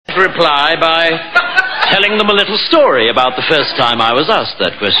reply by telling them a little story about the first time I was asked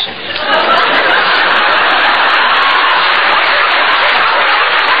that question.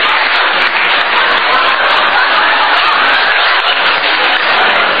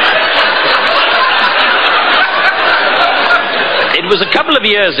 It was a couple of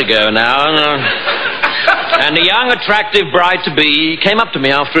years ago now, and a young, attractive bride-to-be came up to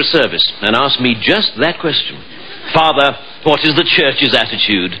me after a service and asked me just that question. Father, what is the church's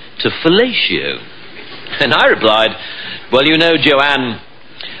attitude to fellatio? And I replied, well, you know, Joanne,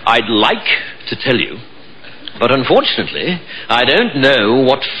 I'd like to tell you, but unfortunately, I don't know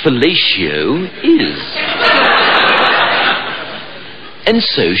what fellatio is. And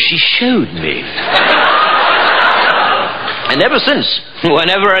so she showed me. And ever since,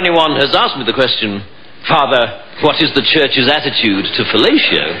 whenever anyone has asked me the question, Father, what is the church's attitude to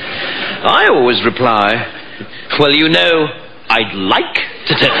fellatio? I always reply, well, you know, I'd like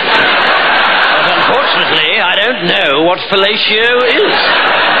to tell you. But unfortunately, I don't know what fellatio is.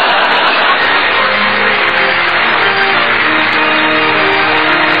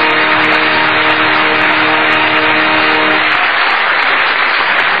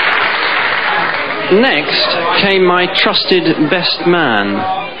 Next came my trusted best man.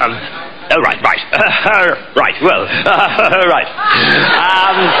 Right.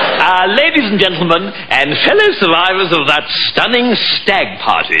 Ladies and gentlemen, and fellow survivors of that stunning stag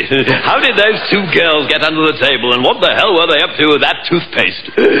party, how did those two girls get under the table, and what the hell were they up to with that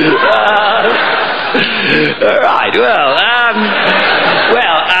toothpaste?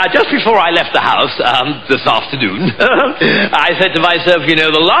 Just before I left the house this afternoon, I said to myself, you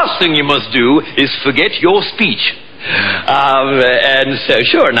know, the last thing you must do is forget your speech. And so,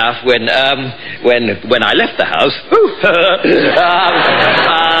 sure enough, when I left the house,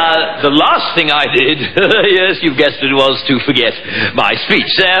 the last thing I did, yes, you guessed it, was to forget my speech.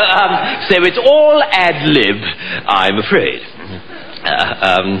 So it's all ad lib, I'm afraid.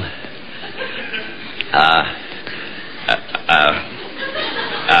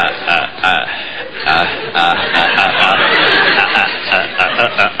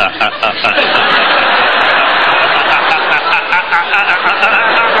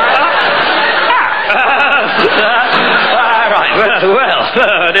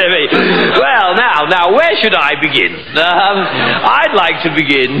 Now, where should I begin? I'd like to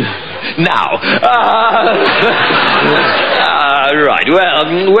begin now.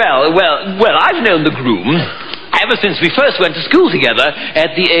 I've known the groom ever since we first went to school together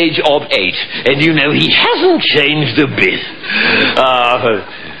at the age of 8. And you know, he hasn't changed a bit.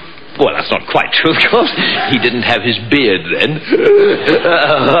 Well, that's not quite true, of course. He didn't have his beard then.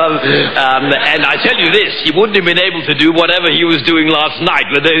 And I tell you this, he wouldn't have been able to do whatever he was doing last night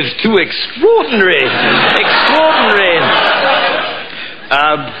with those two extraordinary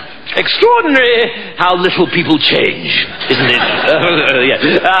how little people change, isn't it?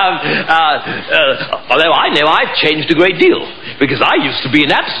 Although I know I've changed a great deal, because I used to be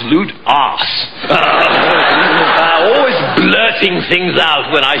an absolute arse. Always blurting things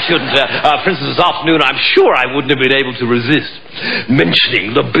out when I shouldn't. For instance, this afternoon, I'm sure I wouldn't have been able to resist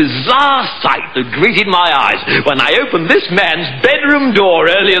mentioning the bizarre sight that greeted my eyes when I opened this man's bedroom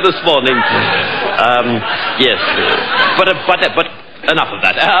door earlier this morning. Yes. But enough of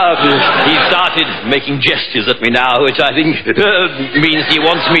that. He started making gestures at me now, which I think means he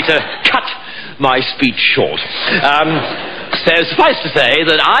wants me to cut my speech short. So suffice to say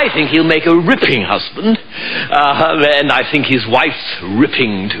that I think he'll make a ripping husband, and I think his wife's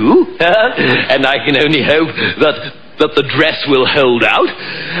ripping too, and I can only hope that the dress will hold out.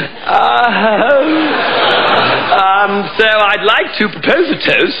 So I'd like to propose a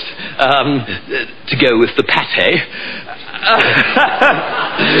toast to go with the pate.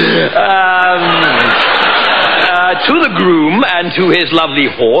 To the groom and to his lovely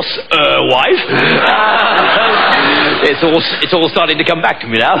horse, wife. It's all starting to come back to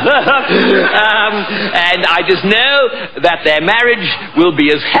me now. And I just know that their marriage will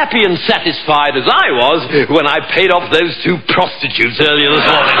be as happy and satisfied as I was when I paid off those two prostitutes earlier this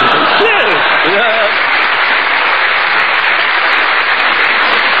morning.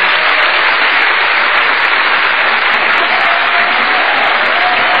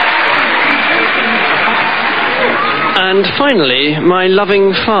 And finally, my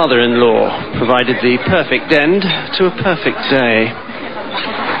loving father-in-law provided the perfect end to a perfect day.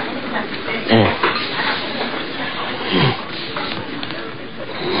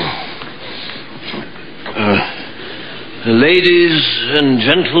 Ladies and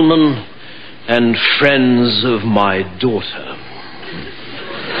gentlemen and friends of my daughter,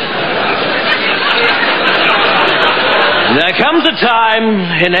 There comes a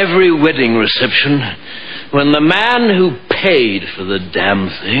time in every wedding reception when the man who paid for the damn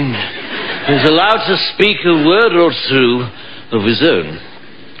thing is allowed to speak a word or two of his own.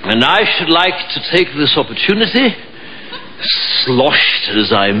 And I should like to take this opportunity, sloshed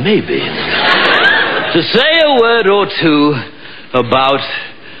as I may be, to say a word or two about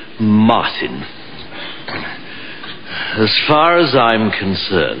Martin. As far as I'm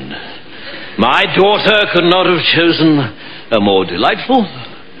concerned, my daughter could not have chosen a more delightful,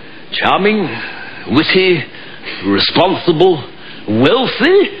 charming, witty, responsible,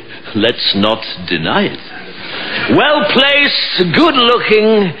 wealthy, let's not deny it, well-placed,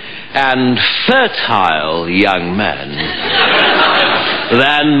 good-looking, and fertile young man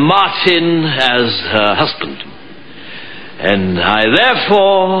than Martin as her husband. And I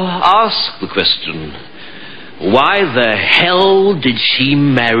therefore ask the question, why the hell did she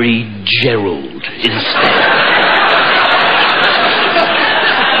marry Gerald instead?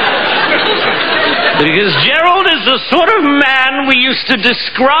 Because Gerald is the sort of man we used to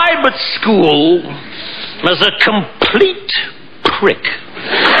describe at school as a complete prick.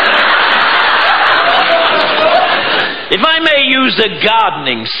 If I may use a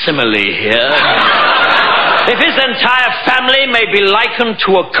gardening simile here, if his entire family may be likened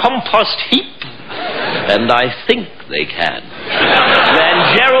to a compost heap, and I think they can, then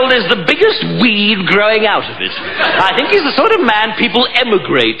Gerald is the biggest weed growing out of it. I think he's the sort of man people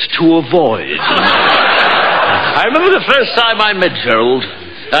emigrate to avoid. I remember the first time I met Gerald,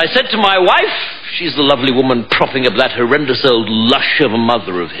 I said to my wife, she's the lovely woman propping up that horrendous old lush of a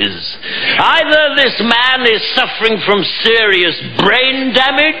mother of his, either this man is suffering from serious brain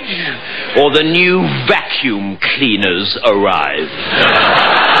damage, or the new vacuum cleaners arrive.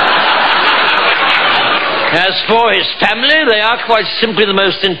 As for his family, they are quite simply the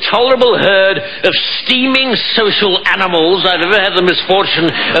most intolerable herd of steaming social animals I've ever had the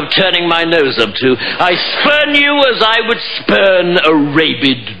misfortune of turning my nose up to. I spurn you as I would spurn a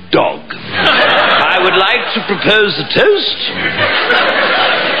rabid dog. I would like to propose a toast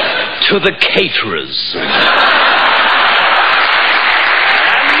to the caterers.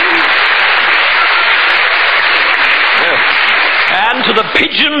 And to the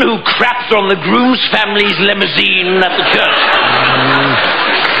pigeon who crapped on the groom's family's limousine at the church.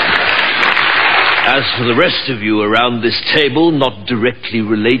 As for the rest of you around this table, not directly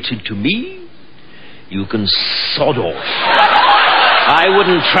related to me, you can sod off. I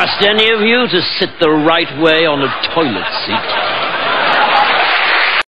wouldn't trust any of you to sit the right way on a toilet seat.